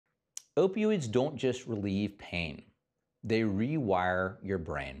Opioids don't just relieve pain, they rewire your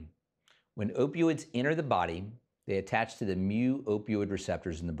brain. When opioids enter the body, they attach to the mu opioid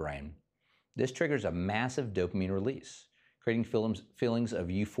receptors in the brain. This triggers a massive dopamine release, creating feelings of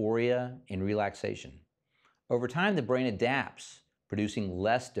euphoria and relaxation. Over time, the brain adapts, producing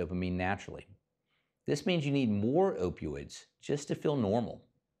less dopamine naturally. This means you need more opioids just to feel normal.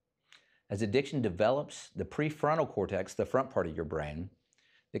 As addiction develops, the prefrontal cortex, the front part of your brain,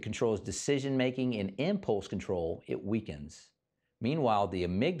 that controls decision-making and impulse control, it weakens. Meanwhile, the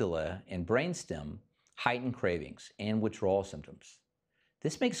amygdala and brainstem heighten cravings and withdrawal symptoms.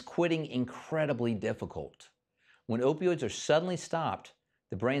 This makes quitting incredibly difficult. When opioids are suddenly stopped,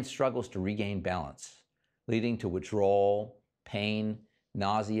 the brain struggles to regain balance, leading to withdrawal, pain,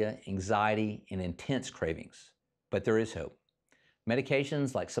 nausea, anxiety, and intense cravings. But there is hope.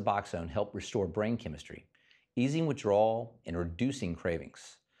 Medications like Suboxone help restore brain chemistry, easing withdrawal and reducing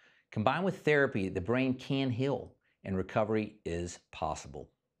cravings. Combined with therapy, the brain can heal and recovery is possible.